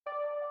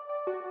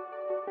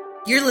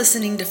You're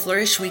listening to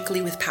Flourish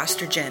Weekly with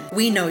Pastor Jen.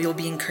 We know you'll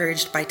be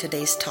encouraged by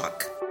today's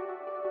talk.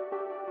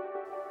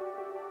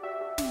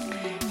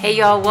 Hey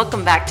y'all,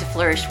 welcome back to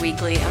Flourish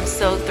Weekly. I'm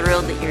so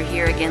thrilled that you're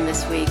here again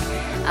this week.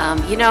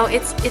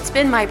 It's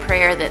been my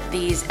prayer that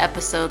these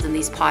episodes and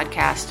these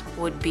podcasts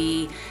would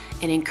be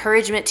an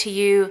encouragement to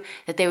you,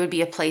 that they would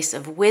be a place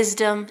of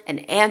wisdom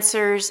and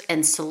answers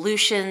and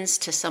solutions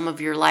to some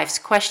of your life's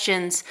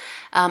questions,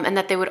 and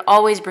that they would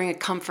always bring a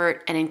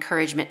comfort and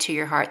encouragement to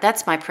your heart.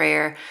 That's my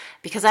prayer,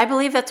 because I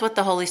believe that's what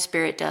the Holy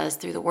Spirit does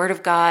through the Word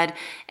of God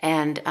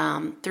and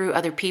through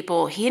other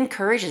people. He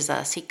encourages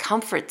us, He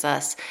comforts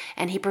us,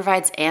 and He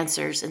provides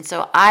answers. And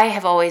so I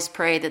have always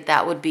prayed that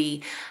that would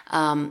be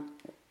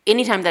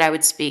anytime that I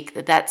would speak,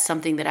 that's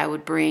something that I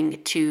would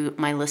bring to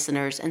my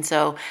listeners. And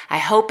so I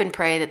hope and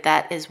pray that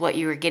that is what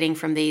you are getting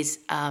from these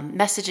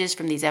messages,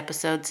 from these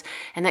episodes,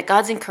 and that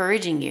God's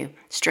encouraging you,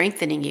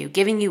 strengthening you,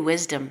 giving you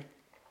wisdom.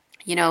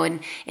 You know,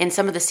 in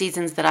some of the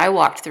seasons that I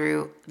walked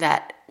through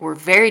that were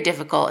very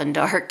difficult and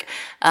dark,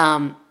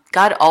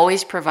 God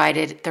always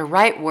provided the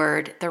right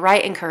word, the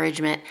right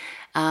encouragement,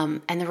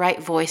 and the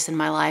right voice in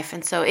my life.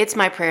 And so it's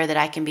my prayer that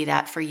I can be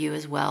that for you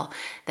as well,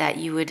 that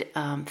you would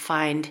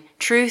find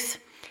truth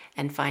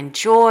and find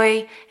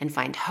joy and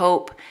find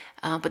hope,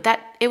 but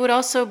that it would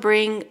also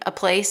bring a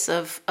place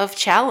of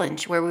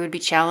challenge, where we would be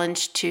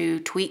challenged to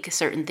tweak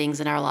certain things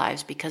in our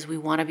lives because we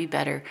want to be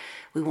better.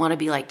 We want to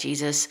be like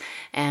Jesus,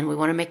 and we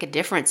want to make a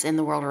difference in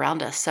the world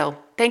around us. So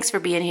thanks for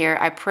being here.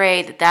 I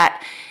pray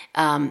that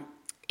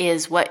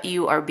is what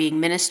you are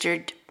being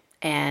ministered,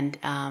 and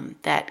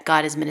that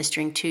God is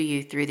ministering to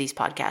you through these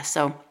podcasts.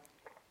 So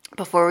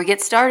before we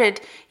get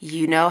started,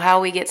 you know how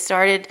we get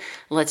started.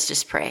 Let's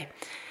just pray.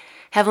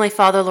 Heavenly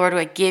Father, Lord,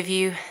 I give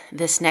you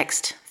this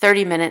next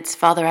 30 minutes.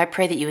 Father, I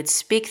pray that you would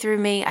speak through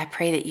me. I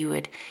pray that you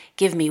would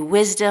give me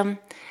wisdom,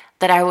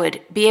 that I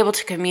would be able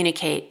to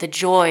communicate the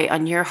joy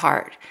on your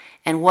heart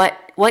and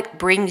what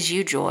brings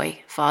you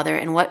joy, Father,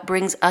 and what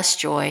brings us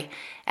joy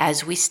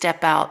as we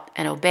step out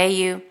and obey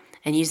you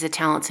and use the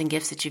talents and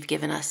gifts that you've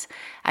given us.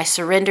 I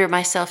surrender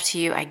myself to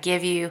you. I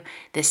give you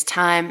this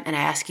time, and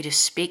I ask you to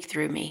speak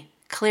through me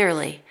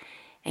clearly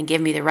and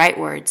give me the right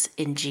words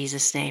in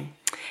Jesus' name.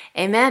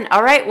 Amen.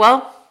 All right.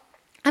 Well,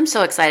 I'm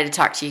so excited to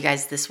talk to you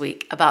guys this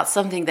week about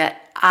something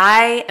that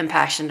I am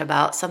passionate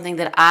about, something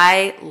that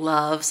I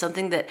love,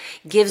 something that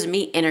gives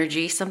me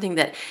energy, something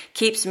that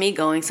keeps me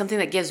going, something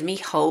that gives me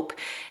hope.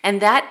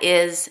 And that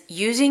is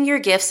using your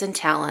gifts and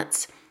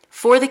talents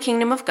for the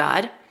kingdom of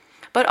God,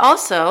 but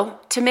also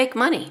to make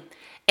money.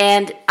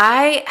 And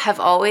I have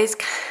always,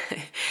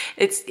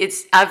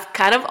 I've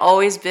kind of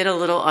always been a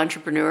little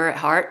entrepreneur at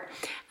heart.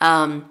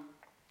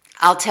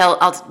 I'll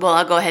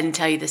go ahead and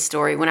tell you this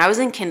story. When I was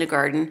in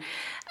kindergarten,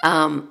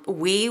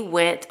 we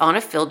went on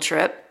a field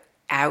trip.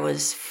 I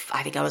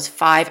think I was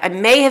 5. I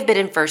may have been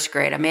in first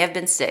grade. I may have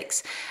been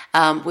 6.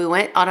 We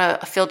went on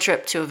a field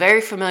trip to a very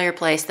familiar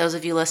place. Those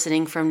of you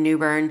listening from New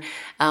Bern,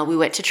 we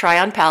went to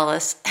Tryon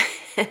Palace,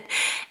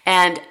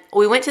 and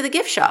we went to the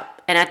gift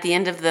shop. And at the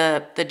end of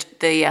the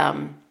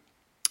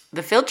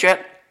field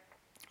trip,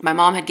 my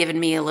mom had given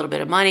me a little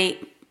bit of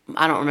money.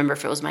 I don't remember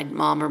if it was my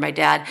mom or my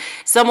dad.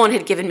 Someone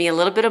had given me a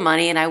little bit of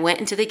money, and I went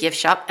into the gift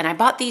shop and I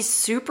bought these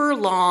super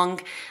long,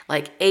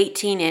 like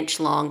 18-inch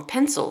long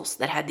pencils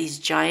that had these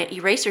giant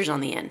erasers on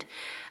the end.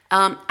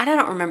 I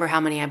don't remember how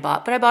many I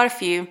bought, but I bought a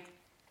few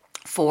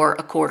for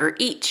 $0.25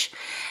 each.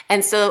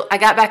 And so I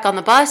got back on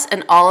the bus,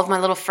 and all of my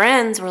little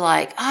friends were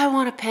like, I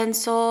want a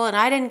pencil, and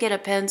I didn't get a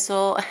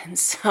pencil. And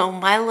so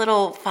my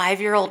little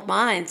 5-year-old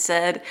mind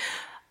said,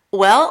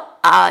 well,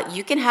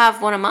 you can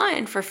have one of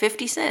mine for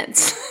 50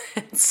 cents.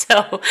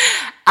 So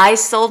I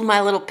sold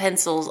my little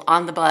pencils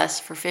on the bus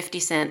for 50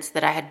 cents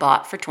that I had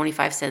bought for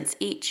 25 cents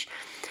each.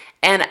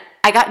 And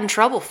I got in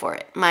trouble for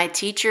it. My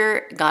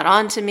teacher got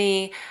on to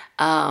me,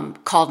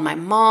 called my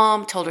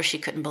mom, told her she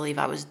couldn't believe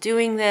I was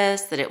doing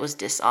this, that it was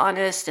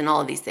dishonest and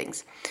all of these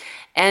things.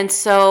 And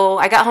so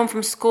I got home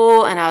from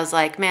school and I was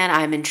like, man,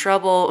 I'm in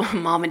trouble.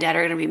 Mom and dad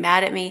are going to be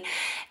mad at me.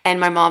 And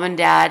my mom and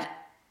dad,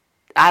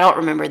 I don't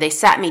remember, they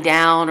sat me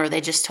down or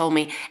they just told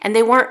me, and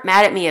they weren't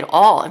mad at me at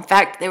all. In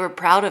fact, they were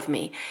proud of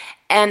me.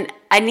 And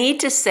I need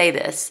to say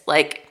this,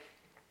 like,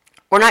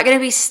 we're not going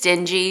to be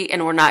stingy,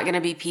 and we're not going to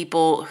be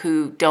people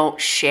who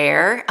don't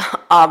share,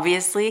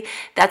 obviously.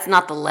 That's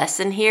not the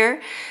lesson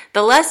here.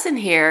 The lesson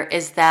here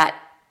is that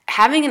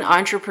having an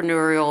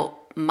entrepreneurial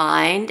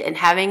mind and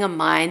having a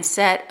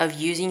mindset of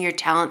using your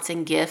talents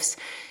and gifts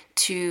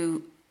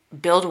to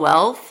build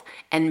wealth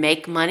and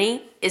make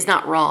money is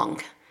not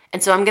wrong.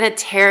 And so I'm going to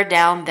tear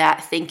down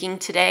that thinking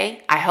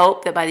today. I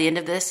hope that by the end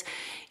of this,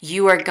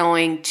 you are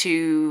going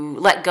to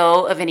let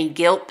go of any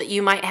guilt that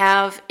you might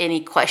have,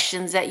 any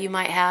questions that you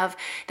might have,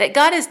 that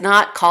God is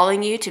not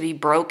calling you to be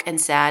broke and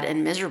sad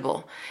and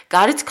miserable.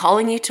 God is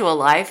calling you to a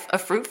life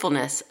of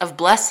fruitfulness, of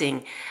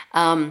blessing.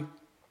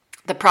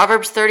 The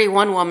Proverbs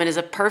 31 woman is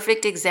a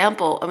perfect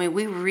example. I mean,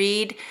 we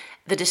read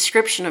the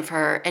description of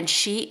her, and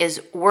she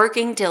is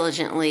working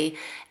diligently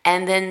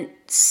and then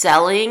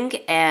selling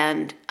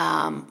and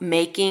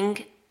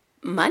making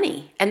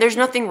money. And there's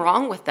nothing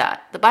wrong with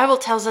that. The Bible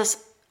tells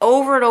us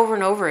over and over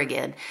and over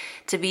again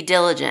to be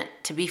diligent,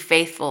 to be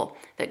faithful,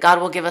 that God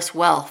will give us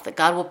wealth, that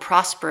God will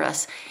prosper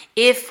us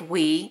if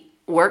we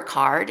work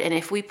hard and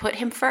if we put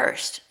him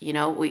first. We're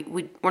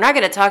not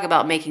going to talk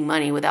about making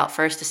money without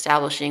first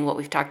establishing what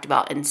we've talked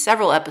about in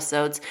several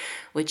episodes,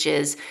 which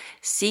is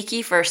seek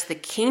ye first the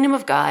kingdom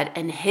of God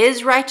and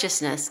his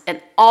righteousness,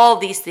 and all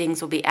these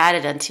things will be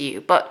added unto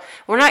you. But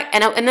we're not,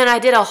 and then I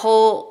did a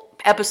whole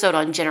episode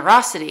on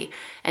generosity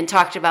and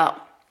talked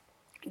about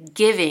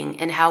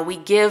giving and how we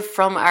give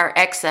from our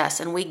excess,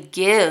 and we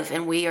give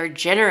and we are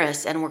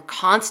generous and we're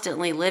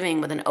constantly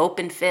living with an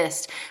open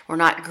fist. We're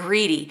not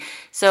greedy.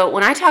 So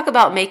when I talk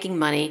about making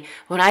money,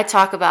 when I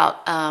talk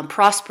about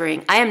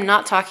prospering, I am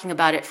not talking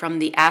about it from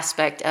the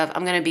aspect of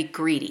I'm going to be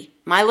greedy.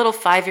 My little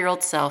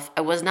 5-year-old self,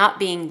 I was not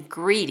being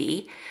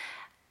greedy.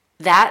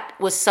 That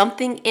was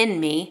something in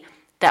me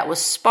that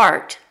was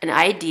sparked, an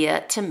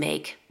idea to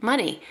make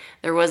money.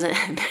 There was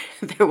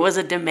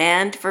a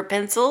demand for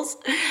pencils.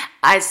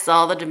 I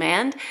saw the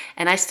demand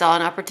and I saw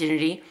an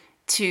opportunity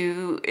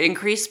to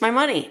increase my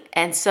money.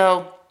 And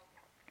so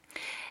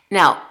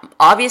now,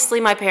 obviously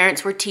my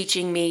parents were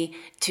teaching me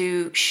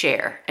to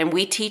share, and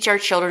we teach our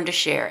children to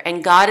share,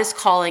 and God is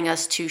calling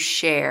us to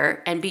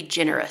share and be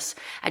generous.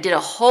 I did a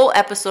whole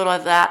episode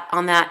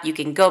on that. You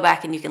can go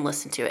back and you can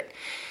listen to it.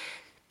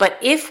 But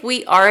if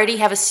we already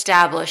have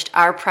established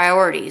our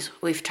priorities,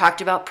 we've talked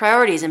about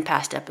priorities in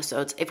past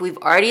episodes. If we've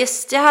already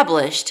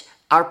established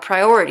our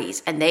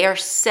priorities and they are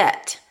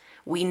set,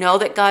 we know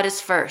that God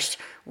is first.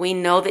 We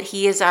know that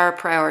he is our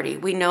priority.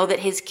 We know that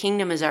his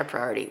kingdom is our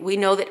priority. We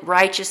know that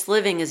righteous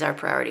living is our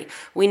priority.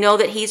 We know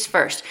that he's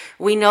first.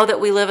 We know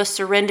that we live a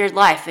surrendered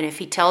life, and if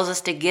he tells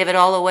us to give it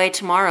all away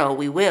tomorrow,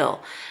 we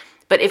will.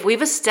 But if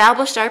we've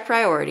established our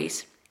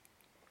priorities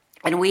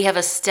and we have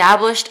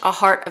established a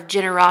heart of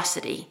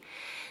generosity,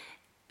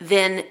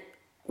 then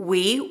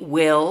we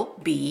will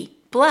be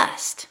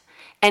blessed.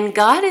 And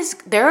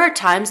there are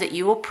times that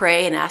you will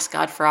pray and ask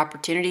God for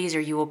opportunities, or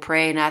you will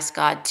pray and ask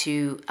God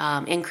to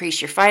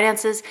increase your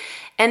finances.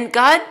 And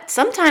God,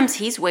 sometimes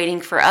he's waiting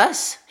for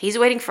us. He's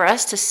waiting for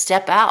us to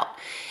step out.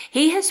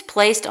 He has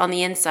placed on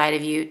the inside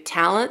of you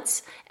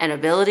talents and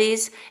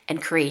abilities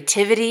and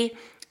creativity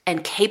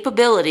and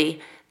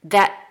capability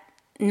that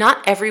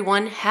not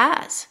everyone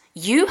has.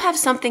 You have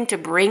something to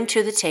bring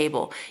to the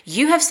table.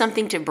 You have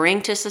something to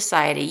bring to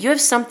society. You have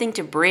something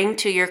to bring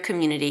to your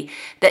community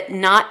that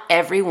not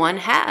everyone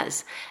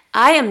has.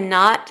 I am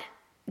not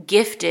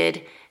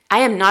gifted. I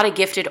am not a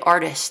gifted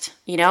artist.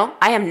 I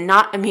am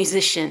not a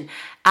musician.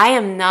 I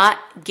am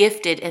not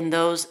gifted in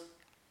those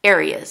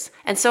areas.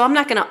 And so I'm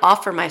not going to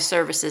offer my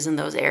services in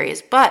those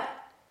areas, but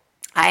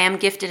I am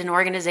gifted in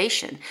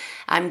organization.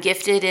 I'm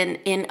gifted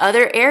in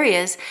other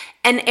areas,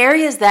 and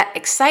areas that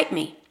excite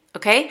me.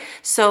 Okay,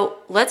 so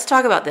let's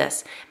talk about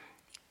this.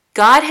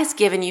 God has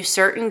given you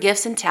certain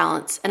gifts and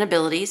talents and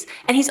abilities,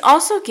 and he's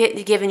also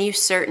given you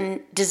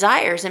certain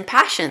desires and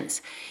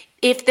passions.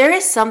 If there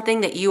is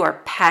something that you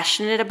are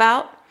passionate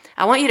about,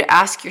 I want you to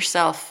ask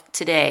yourself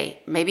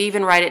today, maybe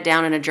even write it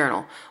down in a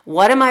journal.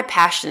 What am I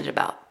passionate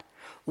about?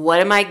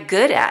 What am I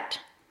good at?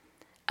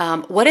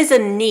 What is a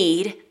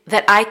need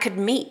that I could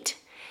meet?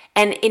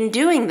 And in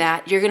doing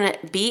that, you're going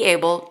to be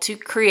able to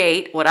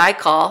create what I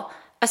call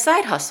a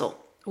side hustle.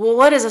 Well,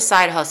 what is a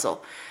side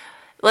hustle?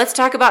 Let's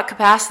talk about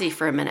capacity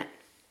for a minute.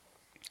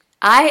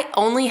 I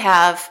only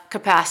have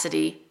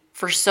capacity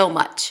for so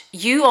much.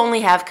 You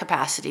only have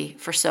capacity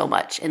for so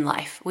much in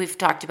life. We've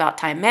talked about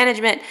time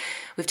management.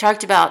 We've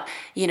talked about,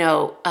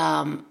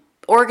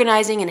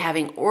 organizing and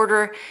having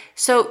order.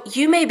 So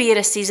you may be at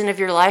a season of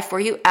your life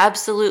where you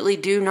absolutely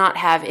do not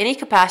have any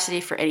capacity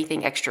for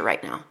anything extra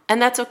right now.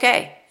 And that's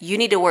okay. You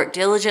need to work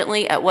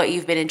diligently at what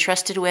you've been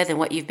entrusted with and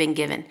what you've been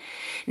given.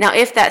 Now,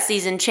 if that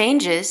season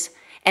changes,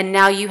 and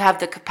now you have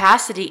the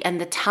capacity and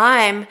the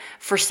time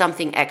for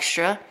something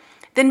extra,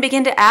 then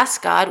begin to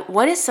ask God,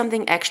 what is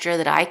something extra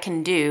that I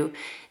can do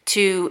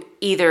to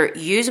either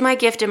use my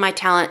gift and my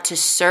talent to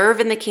serve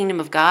in the kingdom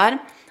of God,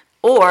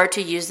 or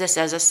to use this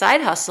as a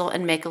side hustle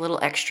and make a little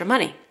extra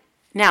money?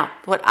 Now,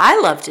 what I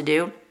love to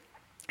do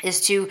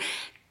is to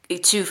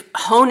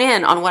hone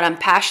in on what I'm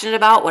passionate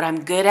about, what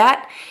I'm good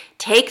at,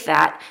 take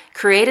that,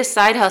 create a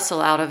side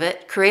hustle out of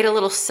it, create a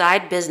little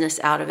side business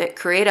out of it,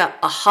 create a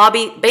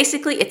hobby.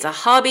 Basically, it's a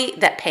hobby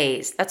that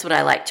pays. That's what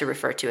I like to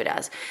refer to it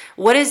as.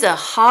 What is a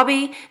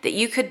hobby that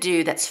you could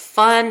do that's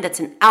fun, that's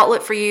an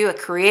outlet for you, a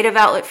creative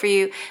outlet for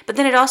you, but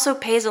then it also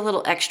pays a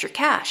little extra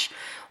cash?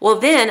 Well,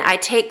 then I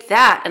take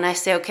that and I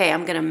say, okay,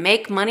 I'm going to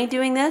make money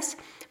doing this,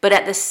 but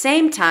at the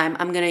same time,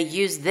 I'm going to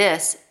use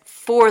this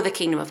for the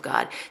kingdom of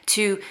God,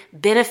 to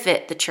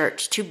benefit the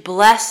church, to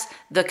bless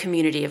the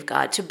community of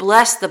God, to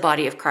bless the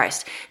body of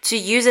Christ, to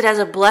use it as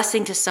a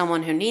blessing to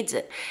someone who needs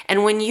it.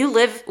 And when you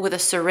live with a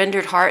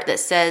surrendered heart that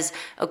says,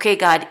 okay,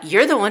 God,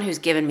 you're the one who's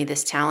given me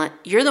this talent.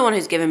 You're the one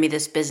who's given me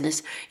this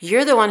business.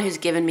 You're the one who's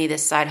given me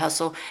this side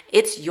hustle.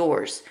 It's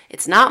yours.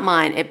 It's not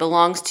mine. It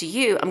belongs to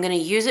you. I'm going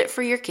to use it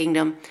for your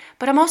kingdom,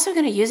 but I'm also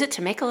going to use it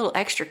to make a little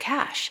extra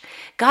cash.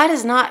 God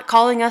is not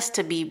calling us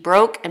to be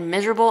broke and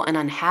miserable and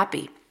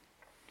unhappy.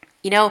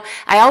 You know,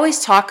 I always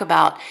talk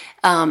about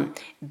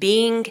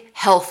being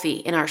healthy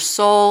in our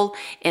soul,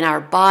 in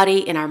our body,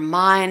 in our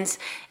minds.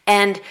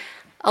 And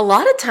a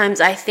lot of times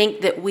I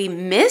think that we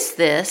miss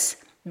this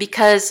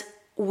because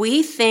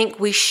we think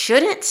we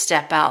shouldn't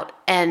step out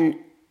and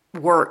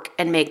work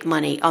and make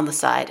money on the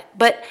side.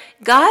 But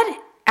God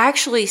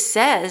actually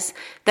says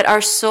that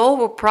our soul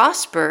will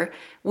prosper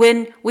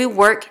when we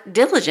work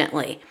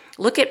diligently.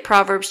 Look at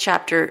Proverbs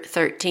chapter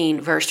 13,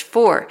 verse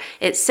 4.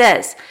 It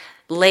says,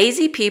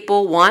 lazy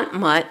people want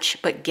much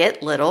but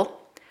get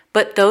little,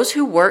 but those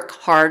who work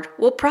hard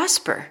will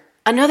prosper.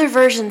 Another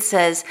version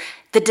says,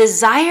 the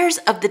desires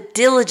of the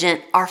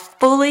diligent are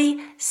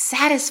fully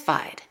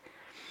satisfied.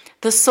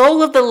 The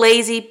soul of the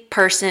lazy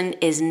person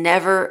is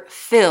never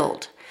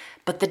filled,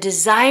 but the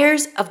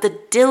desires of the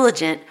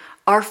diligent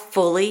are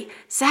fully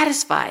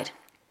satisfied.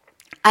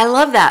 I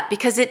love that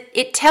because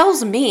it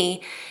tells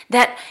me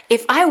that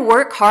if I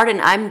work hard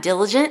and I'm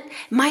diligent,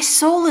 my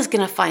soul is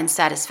going to find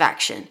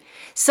satisfaction.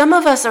 Some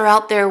of us are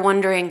out there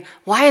wondering,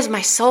 why is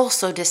my soul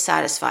so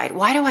dissatisfied?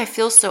 Why do I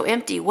feel so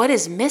empty? What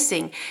is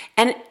missing?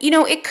 And, you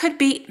know, it could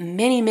be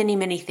many, many,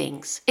 many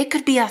things. It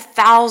could be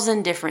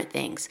 1,000 different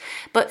things.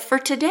 But for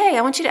today,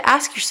 I want you to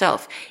ask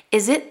yourself,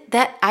 is it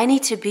that I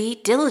need to be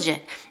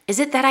diligent? Is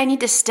it that I need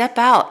to step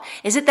out?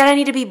 Is it that I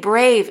need to be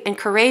brave and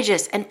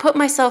courageous and put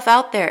myself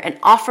out there and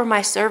offer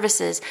my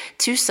services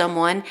to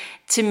someone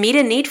to meet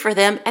a need for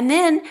them and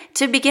then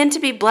to begin to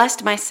be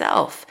blessed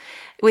myself?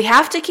 We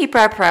have to keep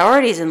our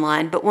priorities in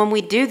line, but when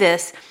we do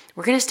this,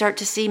 we're going to start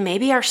to see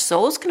maybe our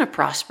soul's going to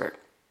prosper.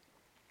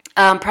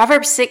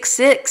 Proverbs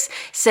 6:6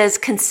 says,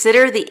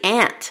 consider the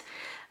ant.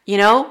 You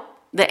know,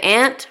 the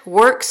ant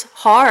works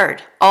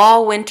hard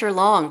all winter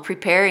long,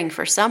 preparing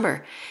for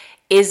summer.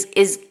 Is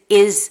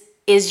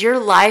your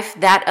life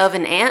that of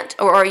an ant,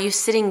 or are you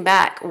sitting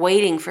back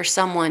waiting for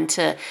someone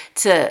to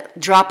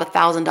drop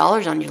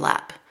 $1,000 on your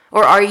lap?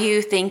 Or are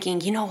you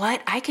thinking, you know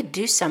what, I could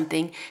do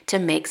something to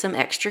make some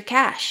extra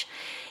cash?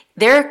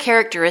 There are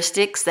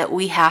characteristics that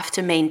we have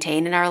to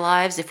maintain in our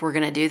lives if we're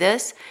going to do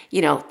this.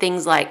 You know,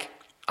 things like,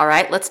 all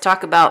right, let's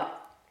talk about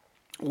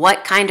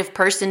what kind of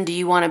person do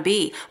you want to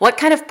be? What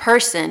kind of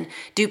person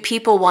do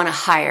people want to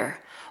hire?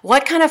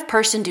 What kind of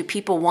person do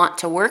people want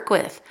to work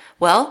with?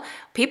 Well,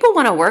 people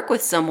want to work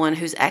with someone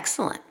who's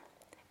excellent.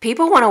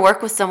 People want to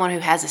work with someone who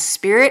has a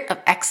spirit of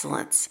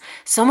excellence,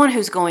 someone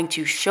who's going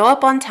to show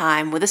up on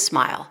time with a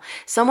smile,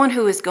 someone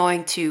who is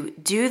going to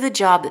do the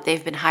job that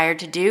they've been hired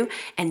to do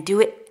and do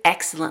it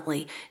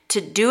excellently, to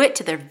do it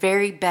to their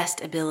very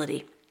best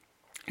ability.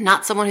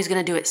 Not someone who's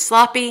going to do it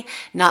sloppy,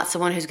 not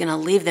someone who's going to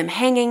leave them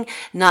hanging,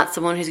 not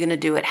someone who's going to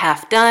do it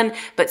half done,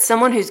 but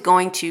someone who's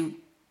going to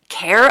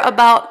care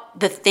about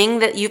the thing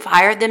that you've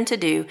hired them to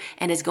do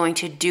and is going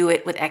to do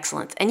it with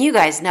excellence. And you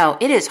guys know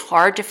it is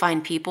hard to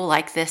find people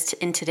like this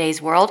in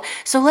today's world.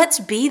 So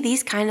let's be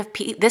this kind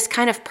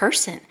of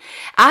person.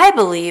 I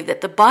believe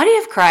that the body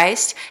of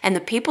Christ and the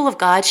people of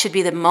God should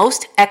be the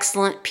most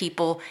excellent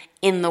people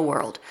in the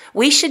world.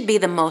 We should be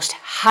the most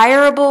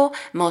hireable,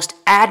 most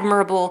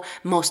admirable,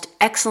 most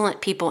excellent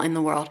people in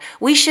the world.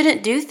 We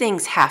shouldn't do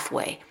things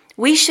halfway.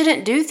 We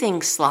shouldn't do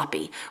things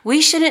sloppy.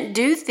 We shouldn't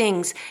do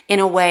things in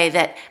a way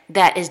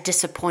that is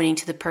disappointing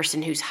to the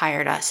person who's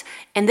hired us.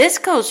 And this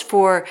goes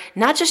for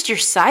not just your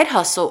side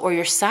hustle or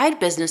your side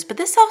business, but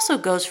this also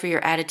goes for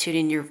your attitude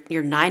in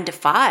your 9 to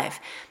 5,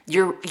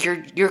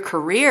 your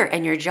career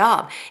and your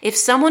job. If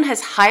someone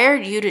has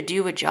hired you to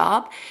do a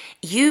job,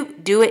 you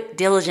do it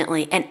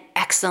diligently and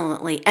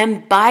excellently.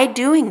 And by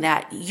doing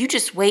that, you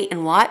just wait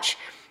and watch.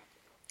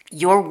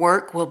 Your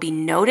work will be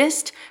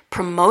noticed.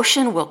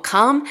 Promotion will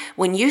come.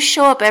 When you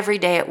show up every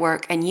day at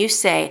work and you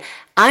say,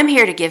 I'm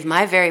here to give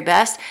my very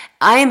best.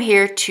 I am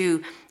here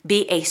to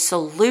be a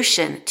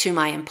solution to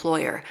my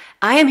employer.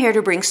 I am here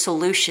to bring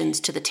solutions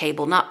to the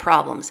table, not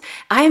problems.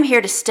 I am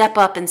here to step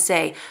up and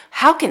say,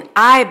 how can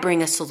I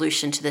bring a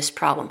solution to this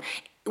problem?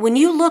 When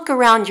you look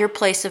around your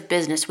place of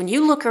business, when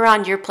you look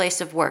around your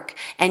place of work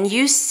and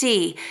you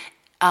see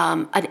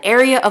an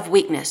area of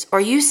weakness, or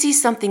you see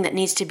something that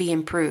needs to be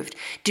improved,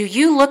 do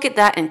you look at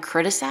that and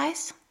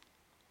criticize?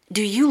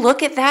 Do you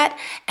look at that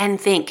and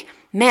think,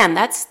 man,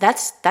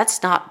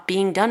 that's not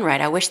being done right.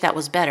 I wish that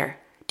was better.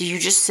 Do you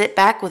just sit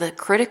back with a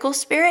critical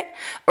spirit?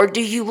 Or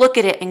do you look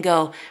at it and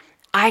go,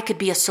 I could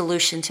be a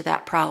solution to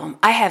that problem.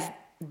 I have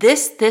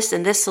this,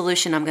 and this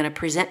solution I'm going to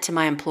present to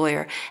my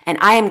employer, and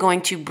I am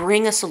going to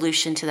bring a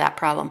solution to that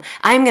problem.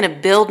 I'm going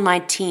to build my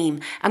team.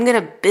 I'm going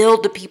to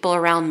build the people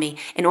around me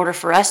in order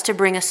for us to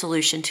bring a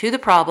solution to the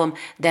problem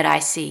that I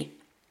see.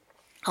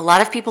 A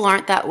lot of people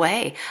aren't that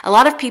way. A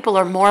lot of people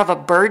are more of a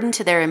burden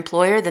to their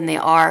employer than they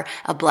are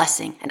a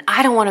blessing. And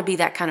I don't want to be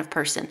that kind of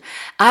person.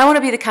 I want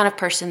to be the kind of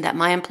person that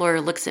my employer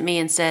looks at me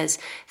and says,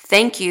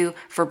 thank you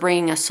for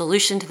bringing a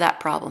solution to that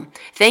problem.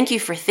 Thank you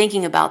for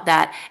thinking about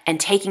that and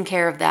taking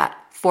care of that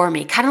for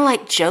me. Kind of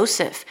like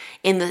Joseph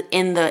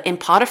in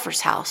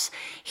Potiphar's house.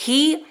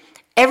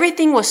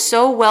 Everything was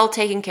so well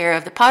taken care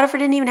of that Potiphar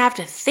didn't even have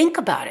to think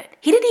about it.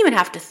 He didn't even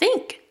have to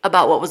think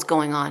about what was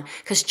going on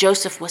because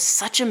Joseph was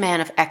such a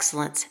man of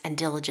excellence and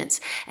diligence.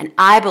 And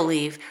I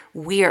believe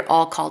we are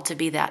all called to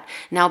be that.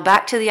 Now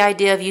back to the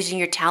idea of using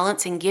your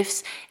talents and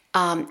gifts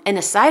in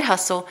a side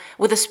hustle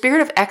with a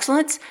spirit of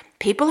excellence.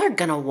 People are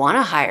going to want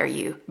to hire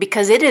you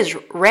because it is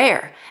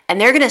rare.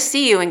 And they're going to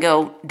see you and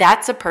go,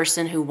 that's a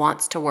person who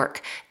wants to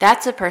work.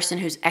 That's a person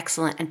who's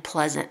excellent and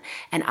pleasant.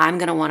 And I'm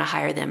going to want to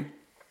hire them.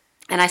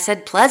 And I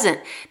said pleasant.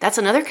 That's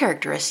another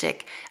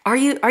characteristic. Are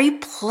you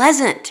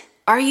pleasant?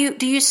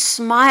 Do you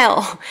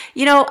smile?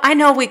 I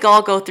know we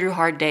all go through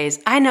hard days.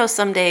 I know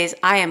some days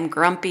I am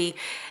grumpy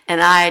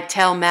and I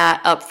tell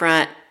Matt up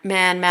front,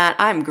 man, Matt,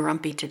 I'm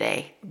grumpy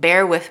today.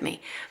 Bear with me.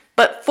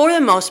 But for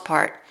the most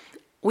part,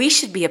 we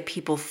should be a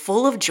people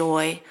full of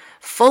joy,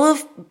 full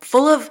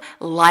of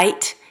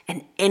light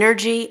and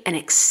energy and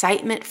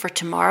excitement for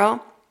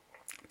tomorrow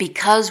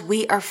because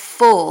we are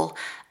full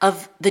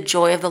of the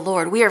joy of the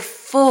Lord. We are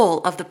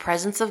full of the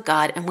presence of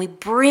God, and we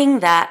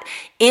bring that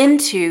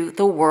into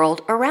the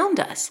world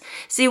around us.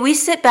 See, we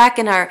sit back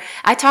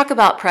I talk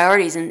about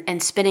priorities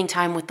and spending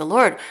time with the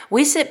Lord.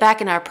 We sit back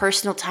in our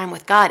personal time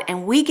with God,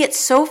 and we get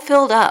so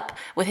filled up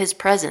with His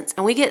presence,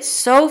 and we get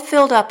so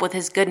filled up with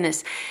His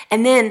goodness.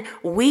 And then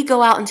we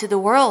go out into the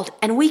world,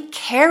 and we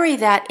carry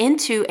that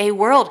into a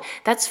world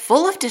that's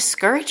full of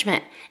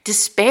discouragement,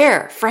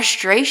 despair,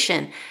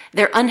 frustration.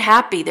 They're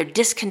unhappy, they're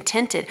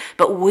discontented,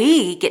 but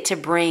we get to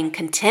bring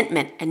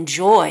contentment and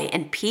joy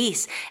and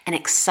peace and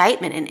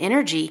excitement and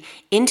energy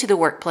into the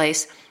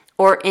workplace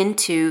or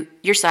into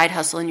your side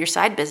hustle and your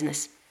side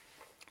business.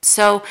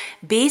 So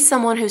be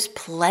someone who's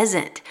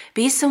pleasant.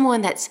 Be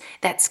someone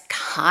that's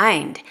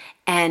kind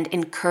and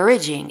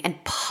encouraging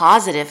and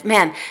positive.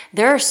 Man,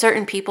 there are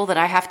certain people that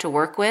I have to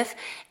work with,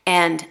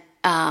 and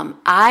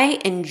I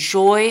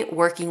enjoy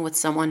working with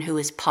someone who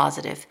is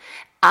positive.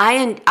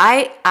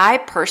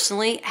 I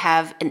personally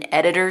have an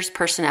editor's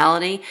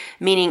personality,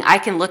 meaning I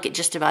can look at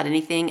just about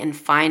anything and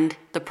find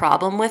the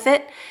problem with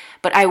it,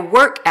 but I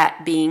work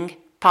at being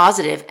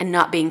positive and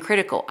not being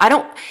critical.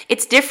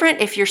 It's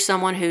different if you're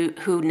someone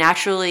who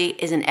naturally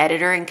is an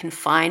editor and can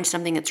find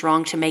something that's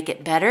wrong to make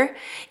it better.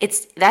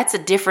 That's a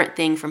different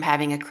thing from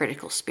having a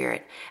critical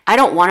spirit. I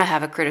don't want to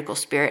have a critical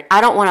spirit.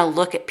 I don't want to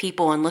look at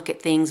people and look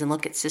at things and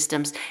look at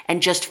systems and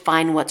just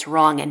find what's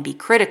wrong and be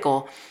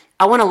critical.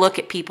 I want to look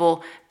at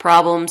people,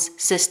 problems,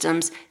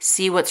 systems,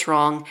 see what's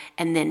wrong,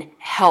 and then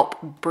help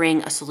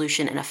bring a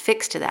solution and a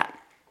fix to that.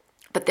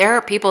 But there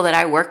are people that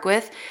I work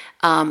with,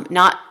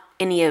 not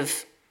any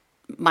of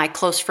my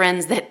close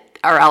friends that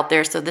are out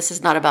there, so this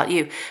is not about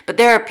you. But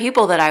there are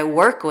people that I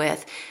work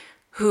with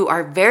who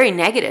are very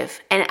negative.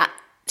 And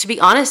to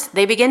be honest,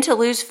 they begin to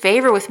lose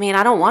favor with me, and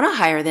I don't want to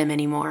hire them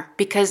anymore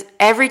because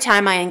every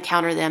time I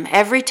encounter them,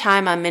 every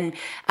time I'm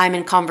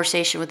in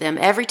conversation with them,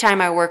 every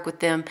time I work with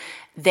them,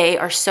 they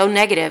are so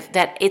negative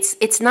that it's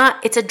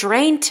a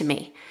drain to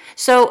me.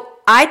 So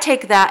I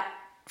take that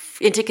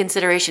into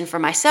consideration for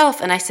myself,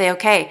 and I say,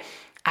 okay,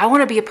 I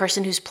want to be a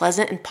person who's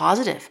pleasant and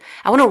positive.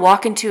 I want to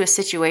walk into a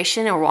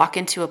situation or walk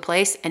into a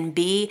place and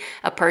be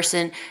a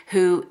person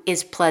who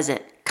is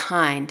pleasant,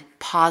 kind,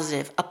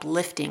 positive,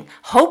 uplifting,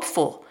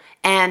 hopeful,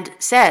 and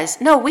says,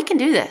 no, we can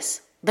do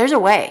this. There's a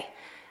way.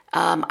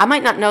 I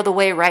might not know the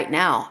way right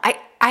now.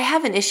 I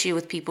have an issue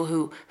with people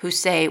who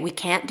say we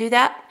can't do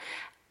that.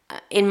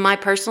 In my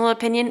personal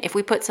opinion, if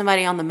we put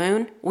somebody on the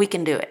moon, we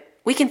can do it.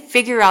 We can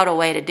figure out a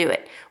way to do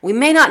it. We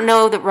may not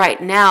know that right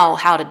now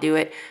how to do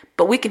it,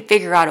 but we can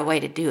figure out a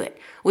way to do it.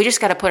 We just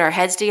got to put our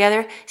heads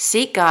together,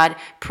 seek God,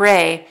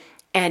 pray,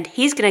 and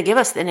He's going to give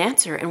us an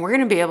answer, and we're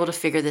going to be able to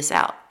figure this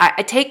out.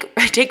 I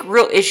take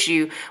real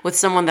issue with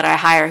someone that I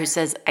hire who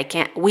says it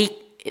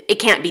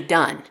can't be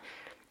done.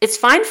 It's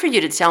fine for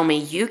you to tell me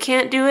you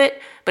can't do it,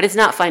 but it's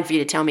not fine for you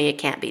to tell me it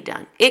can't be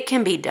done. It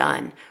can be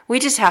done. We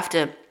just have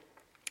to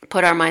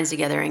put our minds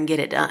together and get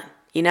it done,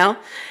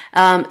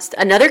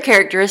 Another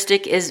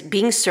characteristic is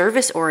being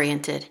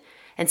service-oriented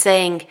and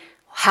saying,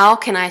 how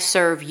can I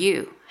serve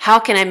you? How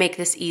can I make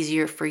this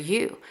easier for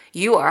you?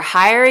 You are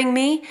hiring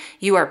me.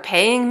 You are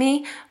paying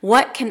me.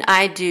 What can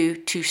I do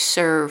to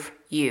serve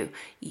you?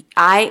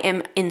 I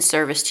am in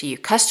service to you.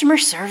 Customer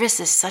service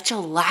is such a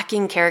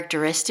lacking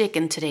characteristic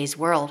in today's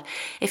world.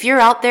 If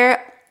you're out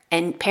there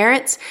and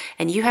parents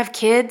and you have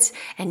kids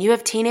and you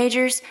have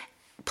teenagers,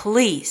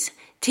 please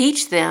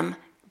teach them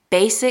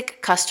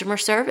basic customer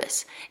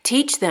service.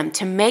 Teach them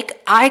to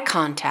make eye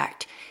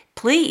contact.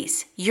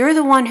 Please, you're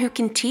the one who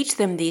can teach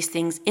them these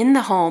things in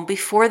the home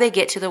before they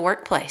get to the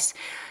workplace.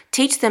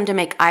 Teach them to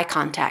make eye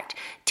contact.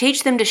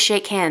 Teach them to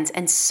shake hands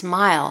and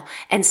smile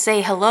and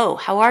say hello.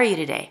 How are you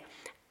today?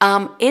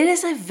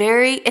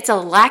 It's a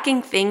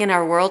lacking thing in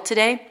our world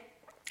today.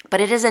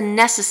 but it is a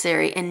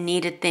necessary and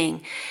needed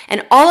thing.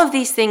 And all of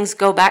these things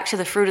go back to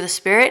the fruit of the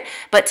Spirit.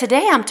 But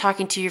today I'm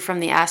talking to you from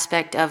the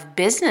aspect of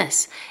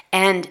business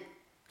and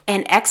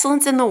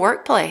excellence in the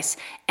workplace.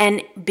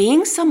 And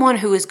being someone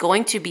who is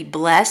going to be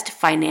blessed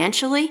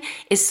financially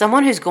is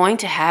someone who's going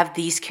to have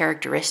these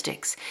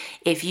characteristics.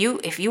 If you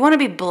want to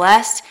be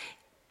blessed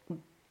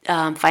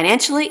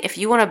financially, if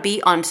you want to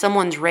be on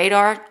someone's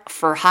radar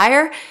for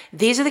hire,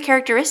 these are the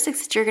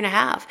characteristics that you're going to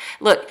have.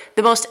 Look,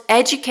 the most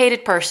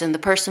educated person, the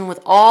person with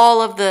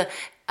all of the,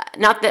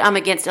 not that I'm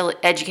against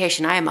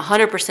education, I am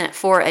 100%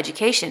 for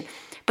education,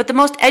 but the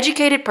most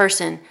educated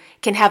person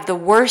can have the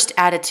worst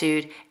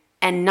attitude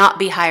and not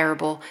be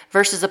hireable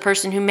versus a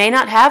person who may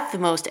not have the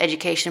most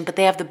education, but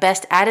they have the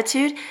best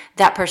attitude.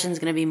 That person's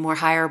going to be more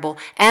hireable,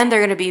 and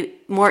they're going to be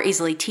more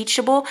easily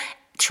teachable,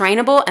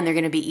 trainable, and they're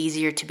going to be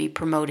easier to be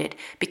promoted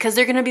because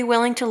they're going to be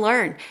willing to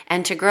learn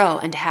and to grow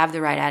and to have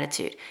the right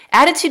attitude.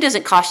 Attitude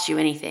doesn't cost you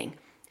anything.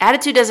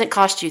 Attitude doesn't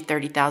cost you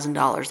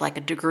 $30,000 like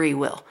a degree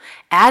will.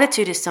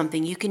 Attitude is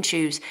something you can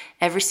choose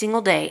every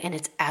single day, and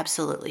it's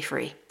absolutely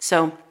free.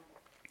 So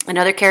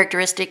another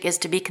characteristic is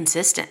to be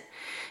consistent.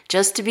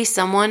 Just to be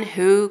someone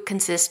who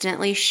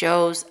consistently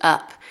shows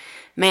up.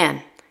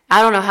 Man,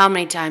 I don't know how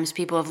many times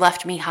people have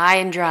left me high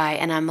and dry,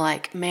 and I'm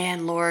like,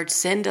 man, Lord,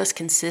 send us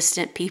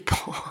consistent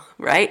people,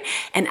 right?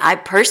 And I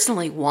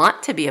personally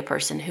want to be a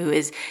person who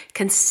is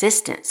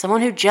consistent,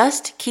 someone who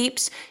just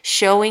keeps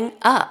showing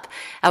up.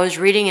 I was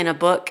reading in a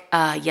book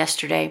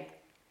yesterday,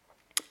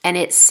 and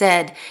it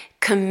said,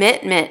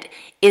 commitment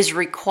is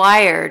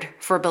required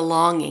for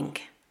belonging.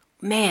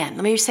 Man,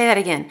 let me say that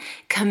again.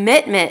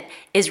 Commitment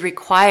is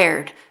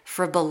required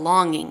for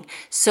belonging.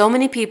 So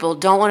many people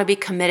don't want to be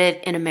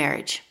committed in a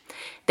marriage.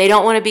 They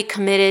don't want to be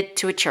committed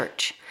to a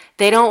church.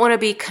 They don't want to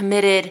be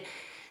committed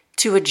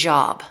to a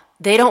job.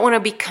 They don't want to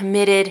be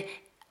committed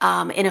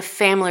in a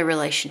family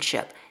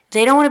relationship.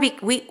 They don't want to be,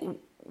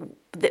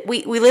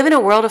 we live in a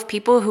world of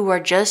people who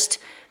are just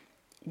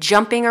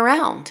jumping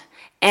around.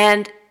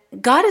 And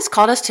God has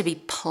called us to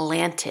be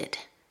planted.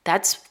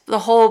 That's the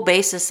whole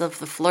basis of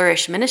the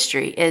Flourish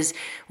ministry is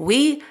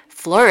we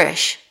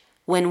flourish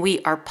when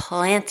we are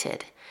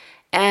planted.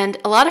 And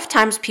a lot of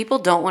times people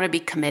don't want to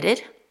be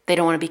committed. They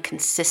don't want to be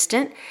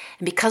consistent.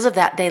 And because of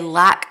that, they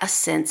lack a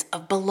sense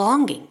of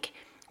belonging.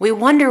 We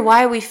wonder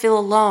why we feel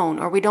alone,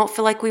 or we don't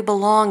feel like we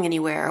belong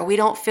anywhere, or we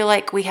don't feel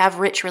like we have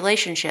rich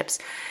relationships.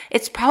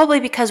 It's probably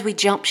because we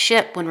jump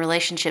ship when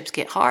relationships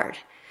get hard.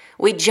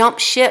 We jump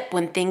ship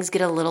when things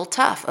get a little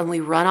tough, and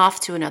we run off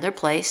to another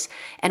place,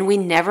 and we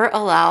never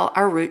allow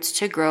our roots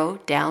to grow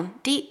down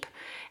deep.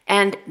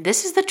 And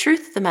this is the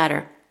truth of the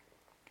matter.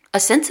 A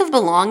sense of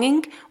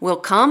belonging will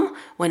come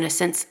when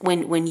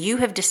you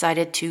have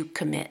decided to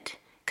commit.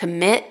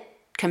 Commit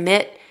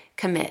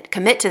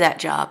to that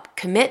job,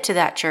 commit to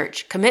that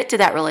church, commit to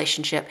that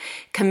relationship,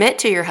 commit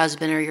to your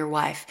husband or your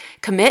wife,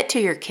 commit to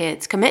your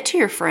kids, commit to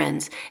your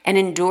friends, and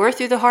endure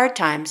through the hard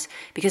times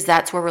because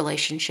that's where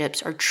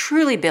relationships are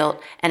truly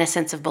built and a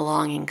sense of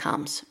belonging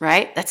comes,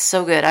 right? That's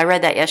so good. I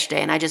read that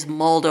yesterday and I just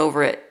mulled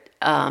over it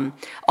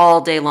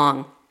all day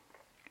long.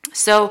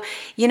 So,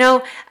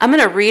 I'm going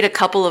to read a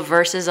couple of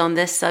verses on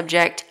this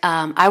subject.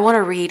 I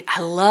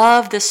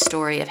love the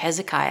story of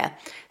Hezekiah.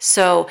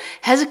 So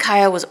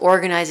Hezekiah was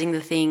organizing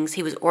the things.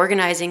 He was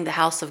organizing the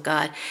house of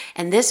God.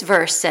 And this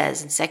verse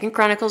says in 2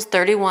 Chronicles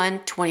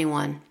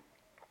 31:21,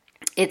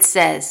 it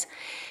says,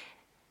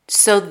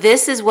 so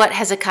this is what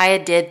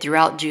Hezekiah did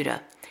throughout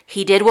Judah.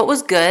 He did what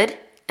was good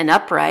and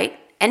upright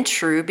and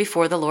true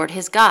before the Lord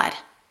his God.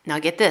 Now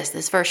get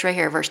this verse right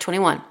here, verse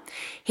 21.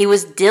 He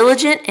was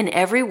diligent in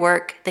every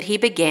work that he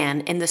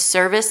began in the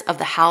service of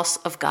the house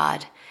of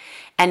God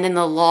and in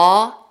the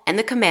law and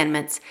the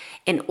commandments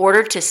in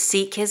order to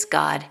seek his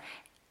God,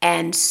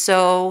 and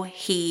so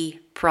he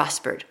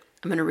prospered.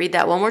 I'm going to read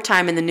that one more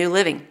time in the New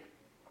Living.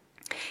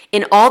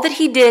 In all that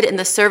he did in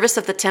the service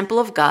of the temple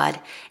of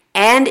God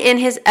and in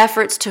his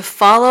efforts to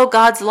follow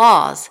God's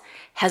laws,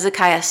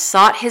 Hezekiah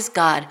sought his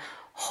God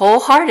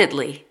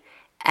wholeheartedly.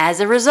 As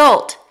a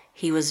result,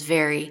 he was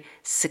very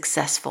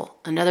successful.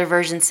 Another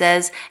version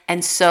says,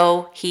 and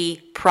so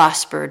he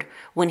prospered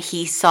when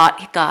he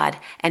sought God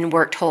and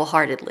worked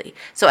wholeheartedly.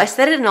 So I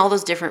said it in all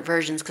those different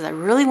versions because I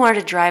really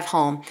wanted to drive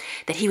home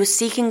that he was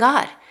seeking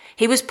God.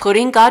 He was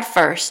putting God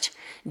first,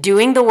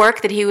 doing the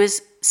work that he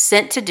was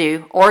sent to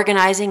do,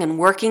 organizing and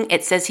working.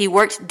 It says he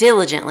worked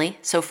diligently.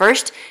 So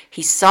first,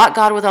 he sought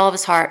God with all of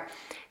his heart.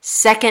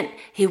 Second,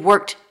 he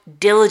worked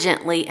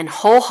diligently and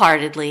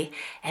wholeheartedly.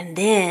 And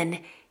then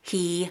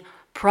he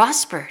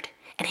prospered,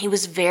 and he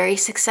was very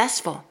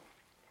successful.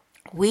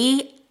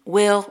 We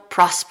will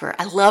prosper.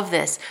 I love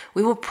this.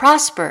 We will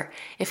prosper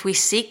if we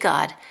seek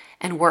God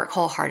and work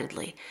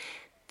wholeheartedly.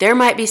 There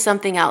might be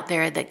something out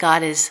there that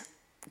God has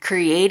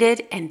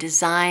created and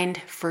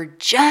designed for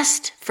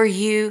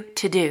you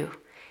to do.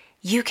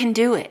 You can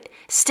do it.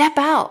 Step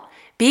out.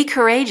 Be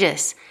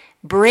courageous.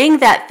 Bring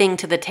that thing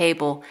to the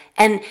table,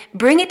 and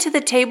bring it to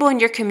the table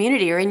in your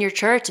community or in your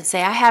church and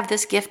say, I have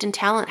this gift and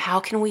talent. How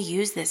can we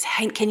use this?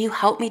 Can you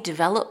help me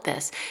develop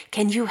this?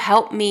 Can you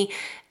help me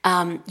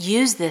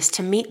use this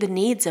to meet the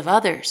needs of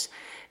others.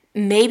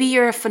 Maybe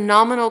you're a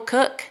phenomenal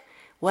cook.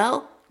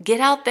 Well, get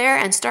out there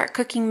and start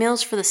cooking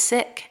meals for the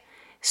sick.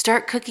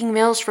 Start cooking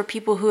meals for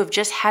people who have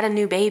just had a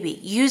new baby.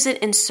 Use it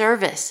in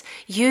service.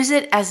 Use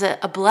it as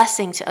a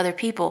blessing to other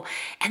people.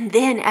 And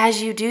then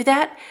as you do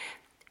that,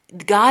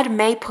 God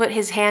may put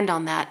his hand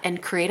on that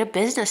and create a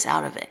business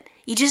out of it.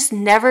 You just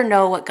never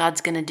know what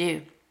God's going to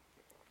do.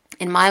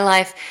 In my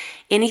life,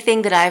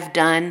 anything that I've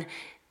done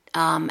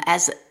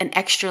as an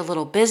extra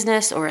little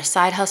business or a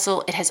side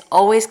hustle, it has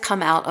always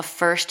come out of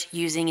first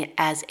using it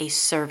as a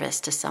service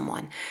to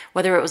someone.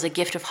 Whether it was a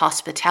gift of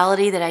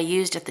hospitality that I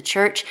used at the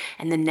church,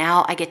 and then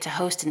now I get to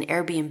host an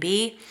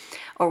Airbnb,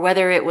 or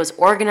whether it was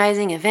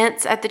organizing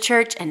events at the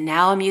church, and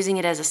now I'm using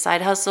it as a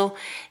side hustle,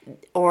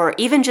 or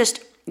even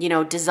just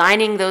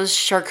designing those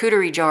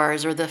charcuterie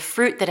jars or the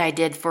fruit that I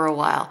did for a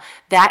while.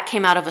 That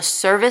came out of a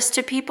service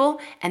to people,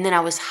 and then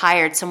I was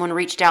hired. Someone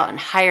reached out and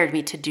hired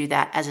me to do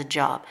that as a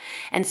job.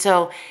 And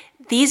so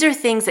these are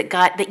things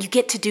that you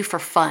get to do for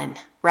fun,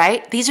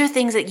 right? These are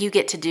things that you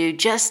get to do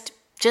just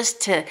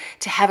to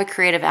have a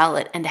creative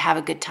outlet and to have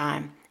a good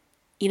time.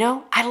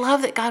 I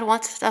love that God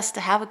wants us to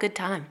have a good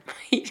time.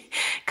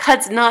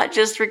 God's not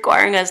just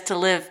requiring us to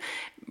live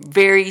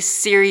very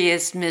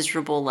serious,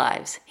 miserable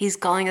lives. He's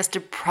calling us to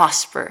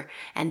prosper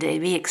and to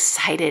be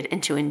excited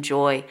and to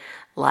enjoy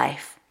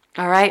life.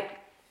 All right?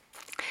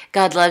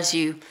 God loves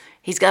you.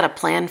 He's got a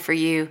plan for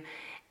you.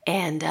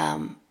 And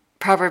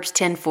Proverbs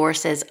 10:4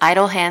 says,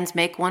 idle hands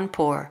make one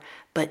poor,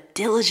 but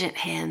diligent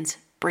hands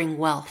bring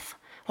wealth.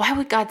 Why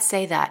would God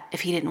say that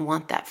if he didn't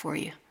want that for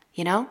you?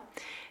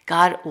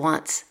 God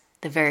wants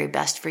the very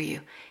best for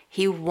you.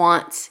 He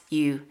wants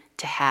you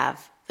to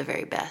have the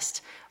very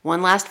best.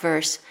 One last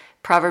verse.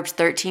 Proverbs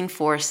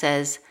 13:4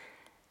 says,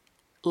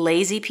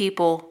 lazy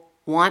people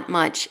want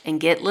much and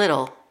get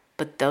little,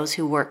 but those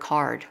who work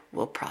hard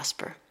will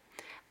prosper.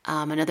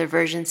 Another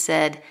version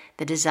said,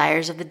 the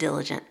desires of the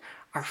diligent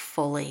are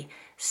fully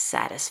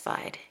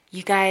satisfied.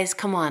 You guys,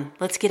 come on,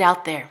 let's get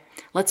out there.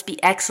 Let's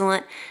be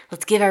excellent.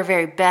 Let's give our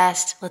very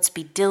best. Let's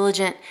be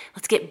diligent.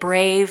 Let's get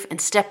brave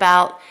and step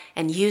out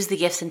and use the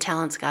gifts and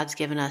talents God's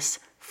given us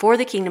for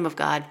the kingdom of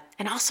God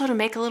and also to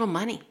make a little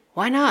money.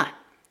 Why not?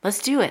 Let's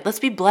do it. Let's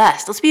be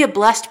blessed. Let's be a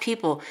blessed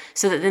people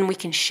so that then we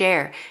can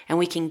share and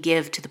we can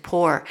give to the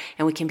poor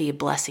and we can be a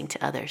blessing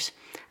to others.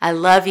 I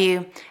love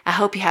you. I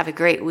hope you have a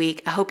great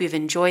week. I hope you've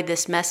enjoyed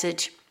this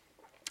message.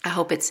 I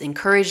hope it's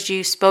encouraged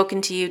you,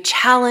 spoken to you,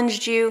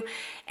 challenged you,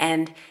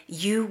 and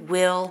you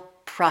will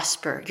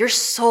prosper. Your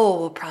soul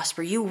will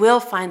prosper. You will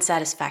find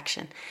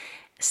satisfaction.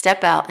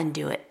 Step out and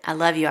do it. I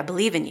love you. I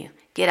believe in you.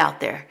 Get out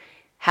there.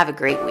 Have a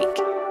great week.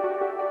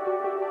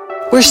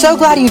 We're so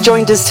glad you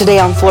joined us today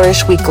on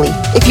Flourish Weekly.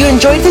 If you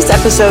enjoyed this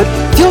episode,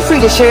 feel free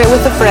to share it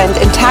with a friend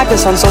and tag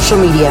us on social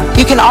media.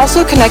 You can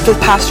also connect with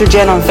Pastor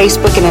Jen on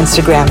Facebook and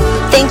Instagram.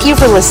 Thank you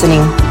for listening.